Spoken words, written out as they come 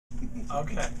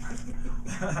Okay.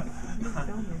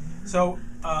 So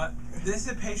this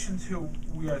is a patient who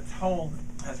we are told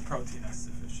has protein S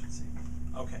deficiency.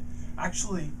 Okay.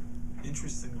 Actually,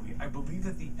 interestingly, I believe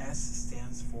that the S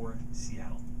stands for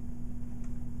Seattle.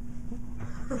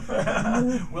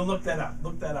 We'll look that up.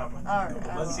 Look that up. All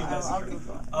right. Let's see if that's true.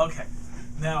 Okay.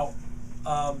 Now,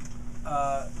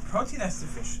 protein S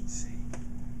deficiency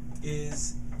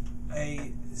is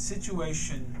a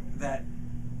situation that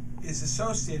is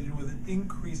associated with an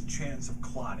increased chance of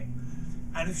clotting.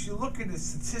 And if you look at it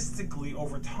statistically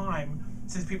over time,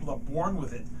 since people are born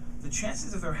with it, the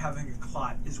chances of their having a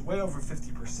clot is way over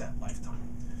 50% lifetime.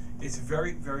 It's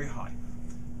very, very high.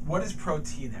 What is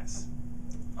protein S?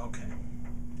 Okay.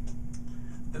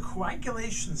 The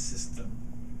coagulation system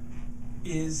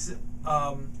is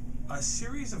a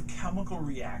series of chemical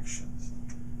reactions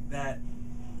that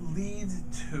lead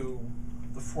to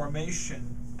the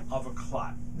formation of a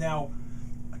clot. Now,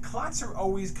 clots are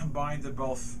always combined of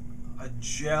both a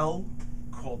gel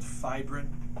called fibrin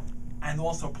and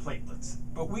also platelets.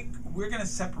 But we're going to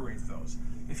separate those.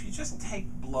 If you just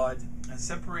take blood and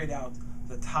separate out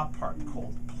the top part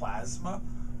called plasma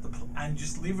and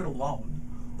just leave it alone,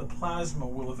 the plasma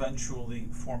will eventually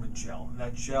form a gel. And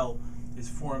that gel is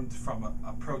formed from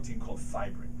a protein called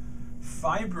fibrin.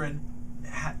 Fibrin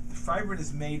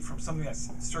is made from something that's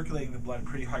circulating in the blood at a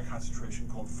pretty high concentration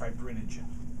called fibrinogen.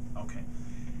 Okay.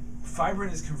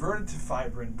 Fibrin is converted to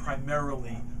fibrin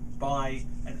primarily by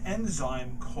an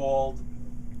enzyme called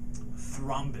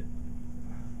thrombin.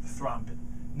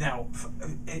 Now,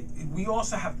 we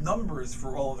also have numbers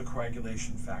for all of the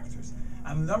coagulation factors,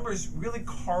 and the numbers really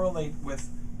correlate with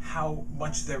how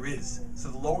much there is. So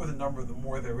the lower the number, the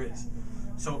more there is.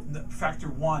 So factor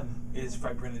 1 is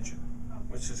fibrinogen,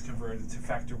 which is converted to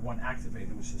factor 1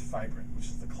 activated, which is fibrin, which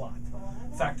is the clot.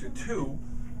 Factor 2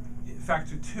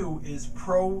 is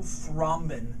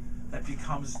prothrombin that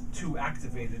becomes 2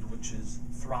 activated, which is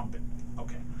thrombin.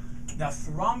 Okay. Now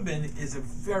thrombin is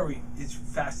it's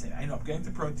fascinating. I know, I'm getting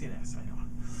to protein S, I know.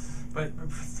 But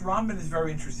thrombin is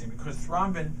very interesting because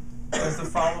thrombin does the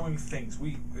following things.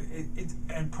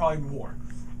 And probably more.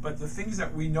 But the things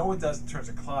that we know it does in terms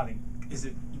of clotting is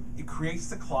it creates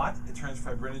the clot, it turns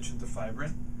fibrinogen to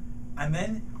fibrin, and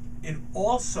then it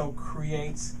also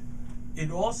converts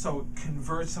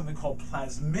something called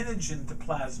plasminogen to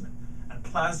plasmin, and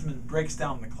plasmin breaks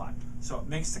down the clot. So it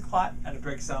makes the clot and it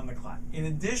breaks down the clot. In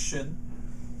addition,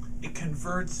 it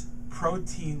converts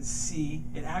protein C,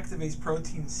 it activates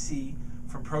protein C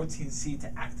from protein C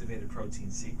to activated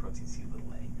protein C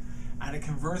little a, and it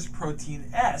converts protein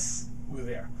S, we're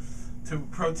there, to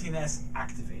protein S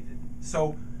activated.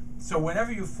 So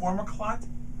whenever you form a clot,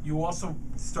 you also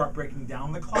start breaking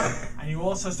down the clot, and you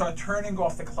also start turning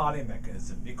off the clotting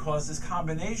mechanism, because this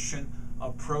combination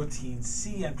of protein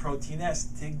C and protein S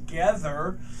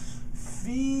together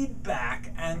feed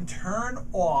back and turn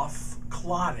off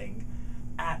clotting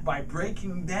by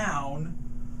breaking down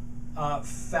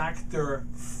factor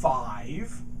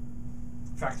 5,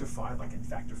 like in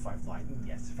factor 5 Leiden,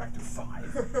 yes, factor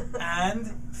 5,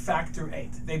 and factor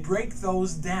 8. They break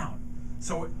those down.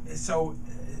 So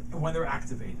when they're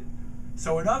activated.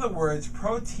 So in other words,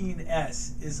 protein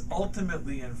S is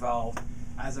ultimately involved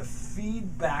as a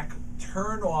feedback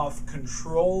turn-off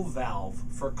control valve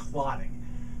for clotting.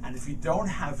 And if you don't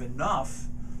have enough,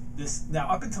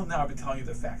 up until now I've been telling you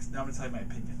the facts. Now I'm going to tell you my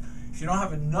opinion. If you don't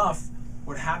have enough,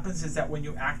 what happens is that when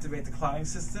you activate the clotting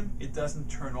system, it doesn't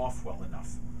turn off well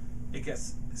enough. It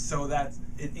gets so that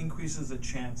it increases the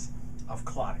chance of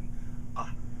clotting.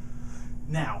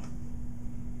 Now,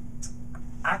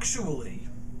 actually,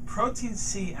 protein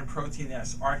C and protein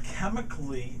S are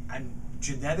chemically and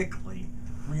genetically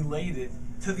related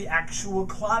to the actual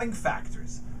clotting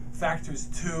factors. Factors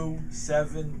 2,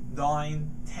 7,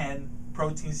 9, 10,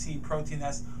 protein C, protein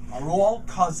S are all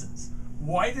cousins.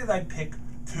 Why did I pick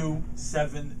 2,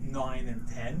 7, 9, and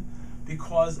 10?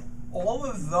 Because all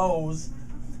of those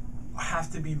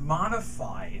have to be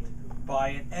modified by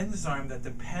an enzyme that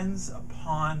depends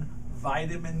upon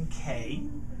vitamin K,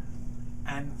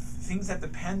 and things that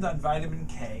depend on vitamin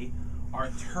K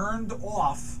are turned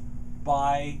off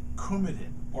by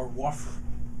coumadin or warfarin.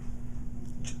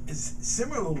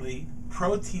 Similarly,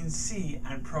 protein C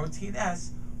and protein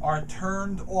S are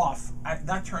turned off.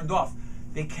 Not turned off.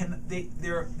 They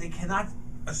cannot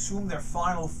assume their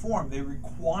final form. They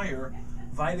require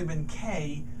vitamin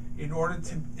K in order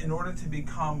to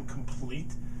become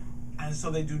complete, and so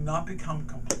they do not become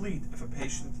complete if a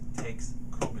patient takes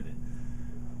coumadin.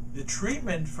 The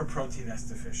treatment for protein S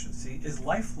deficiency is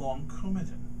lifelong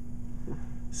coumadin.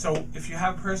 So if you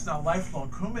have a person on lifelong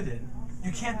coumadin,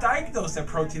 You can't diagnose that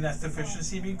protein S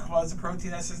deficiency because the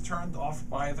protein S is turned off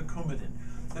by the coumadin.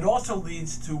 It also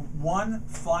leads to one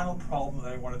final problem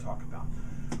that I want to talk about,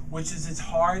 which is it's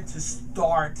hard to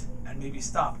start and maybe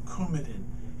stop coumadin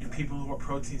in people who are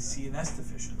protein C and S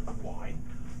deficient. Why?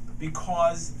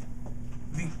 Because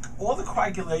the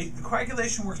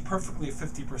coagulation works perfectly at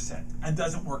 50% and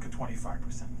doesn't work at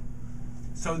 25%.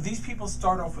 So these people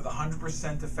start off with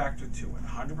 100% of factor 2 and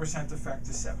 100% of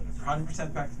factor 7, 100%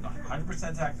 of factor 9, 100%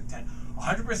 of factor 10,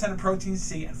 100% of protein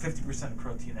C and 50% of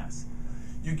protein S.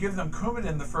 You give them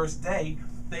coumadin the first day,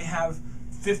 they have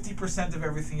 50% of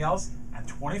everything else and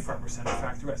 25% of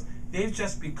factor S. They've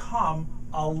just become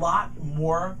a lot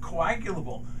more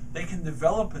coagulable. They can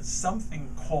develop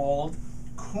something called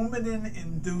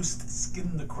coumadin-induced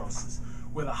skin necrosis,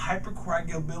 where the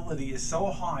hypercoagulability is so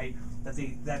high that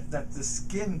the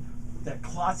skin, that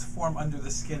clots form under the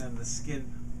skin and the skin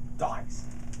dies.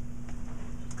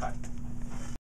 Cut.